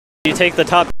You take the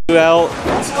top 2 out.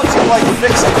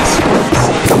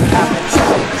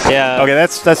 Yeah. Okay,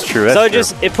 that's true. That's so true.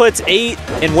 it puts 8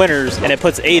 in winners and it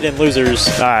puts 8 in losers.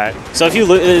 All right. So if you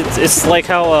lose, it's like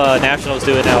how nationals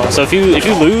do it now. So if you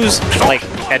lose like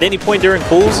at any point during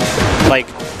pools, like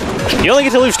you only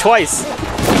get to lose twice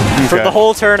for the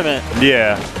whole tournament.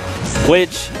 Yeah.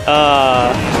 Which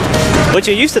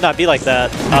it used to not be like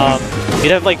that.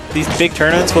 You'd have like these big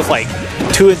tournaments with like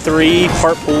 2 and 3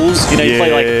 part pools. You know, you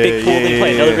play like a big pool, then you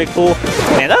play another big pool.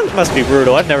 Man, that must be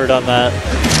brutal. I've never done that.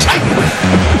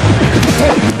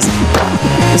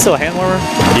 Is this still a hand warmer?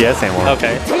 Yeah, it's hand warmer.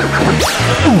 Okay.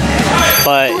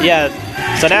 But yeah,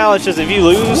 so now it's just if you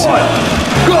lose,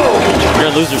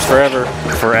 you're losers forever.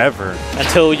 Forever.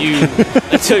 Until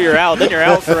you're out. Then you're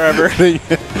out forever. You're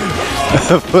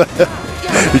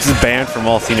just banned from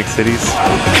all scenic cities.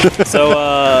 So,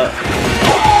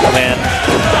 man.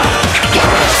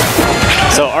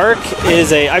 So ARK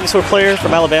is a Ivysaur player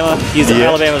from Alabama. He's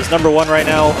Alabama's #1 right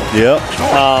now. Yep.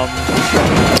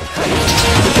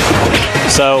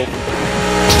 So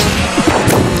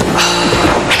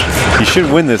he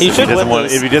should win this. He should win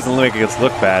this. If he doesn't make it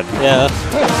look bad. Yeah.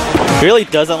 He really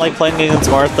doesn't like playing against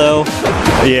Marth though.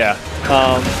 Yeah.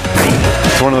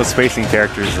 It's one of those spacing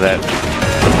characters that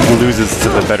loses to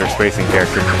the better spacing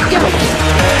character.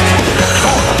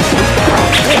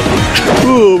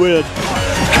 Oh man.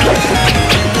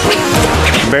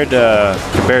 Compared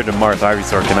to Marth,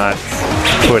 Ivysaur cannot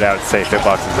put out safe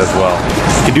hitboxes as well.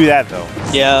 He can do that though.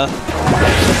 Yeah.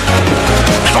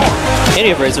 And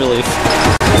you have Razor Leaf.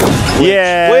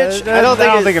 Which I don't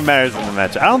think it matters in the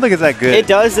match. I don't think it's that good. It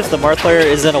does if the Marth player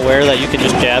isn't aware that you can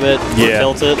just jab it or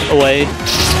tilt it away.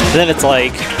 Then it's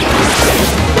like,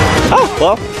 oh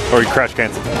well. Or he crash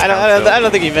cancel. I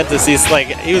don't think he meant this. He's like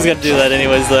he was gonna do that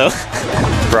anyways though.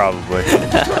 Probably.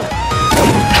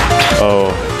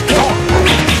 Oh.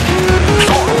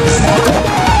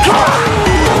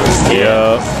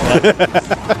 Yeah.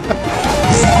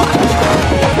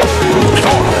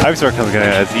 Ivysaur comes in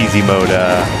as easy mode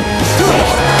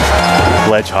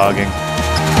ledge hogging.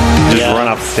 Just run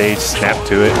off stage, snap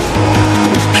to it.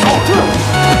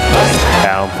 I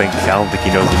don't think he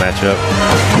knows the matchup.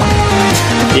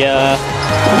 Yeah.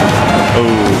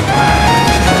 Oh.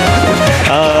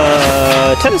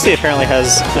 Tennessee apparently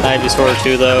has an Ivysaur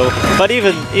too though. But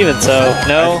even so,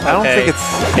 no. I don't think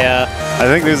it's. Yeah. I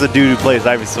think there's a dude who plays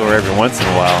Ivysaur every once in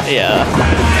a while. Yeah.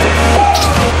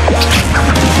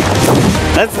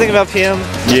 That's the thing about PM.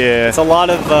 Yeah. It's a lot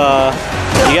of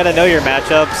you gotta know your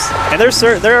matchups. And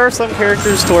there are some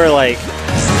characters to where like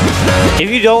if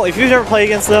you've never played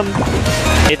against them,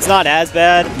 it's not as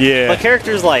bad. Yeah. But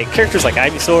characters like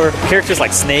Ivysaur, characters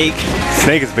like Snake.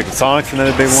 Snake is big. Sonic's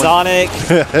another big one. Sonic.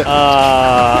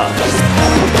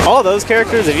 All of those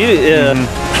characters, if you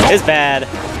it's bad.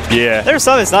 Yeah. There's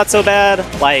some it's not so bad.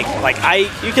 Like Ike,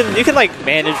 you can like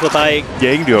manage with Ike.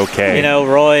 Yeah, you can do okay. You know,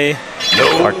 Roy.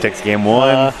 Arctic's game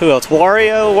 1. Who else?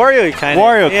 Wario kind of.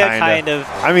 Wario kind of.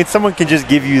 I mean, someone can just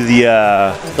give you the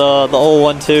old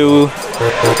one too.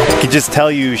 Can just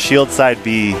tell you shield side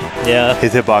B. Yeah.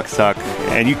 His hitbox suck,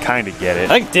 and you kind of get it.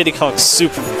 I think Diddy Kong's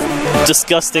super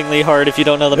disgustingly hard if you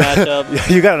don't know the matchup.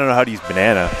 You gotta know how to use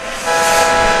banana.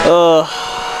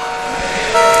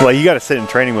 Well, you gotta sit in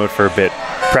training mode for a bit,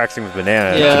 practicing with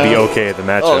banana to be okay at the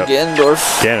matchup. Oh,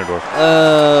 Ganondorf. Ganondorf.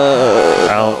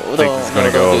 I don't think it's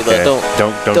gonna go okay.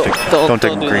 Don't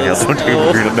take him green hill. Don't take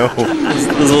him green hill. No.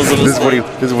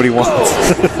 This is what he wants.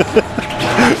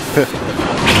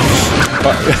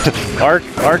 ARK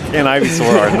and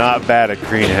Ivysaur are not bad at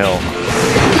Green Hill.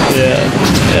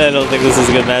 Yeah. I don't think this is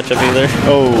a good matchup either.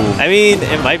 Oh. I mean,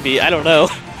 it might be. I don't know.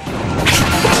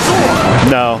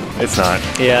 No, it's not.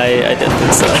 Yeah, I didn't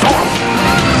think so.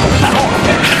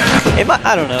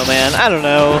 I don't know, man. I don't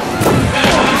know.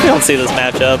 I don't see this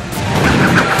matchup.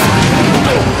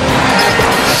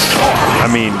 I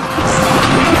mean,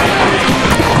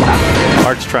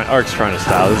 ARK's trying to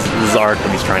style. This is ARK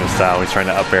when he's trying to style. He's trying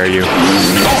to up air you.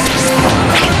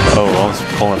 Oh, almost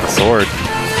pulling up the sword.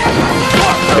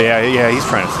 Yeah, he's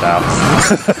trying to style.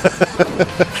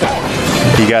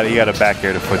 he got a back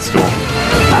air to footstool.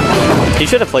 He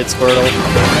should have played Squirtle.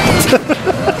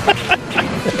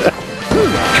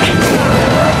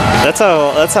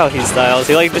 That's how he styles.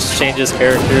 He like just changes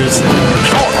characters.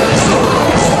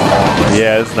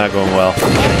 Yeah, it's not going well.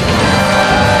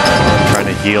 Trying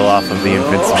to heal off of the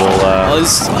invincible.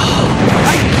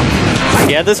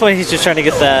 Yeah, this way he's just trying to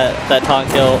get that taunt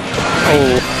kill.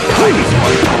 Oh.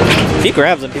 If he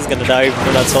grabs him, he's gonna die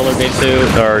from that solar beam too.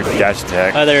 Or dash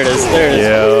attack. Oh, there it is. There it is.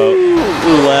 Yeah.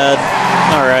 Ooh, lad.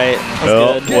 All right.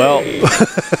 That's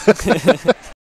good. Well.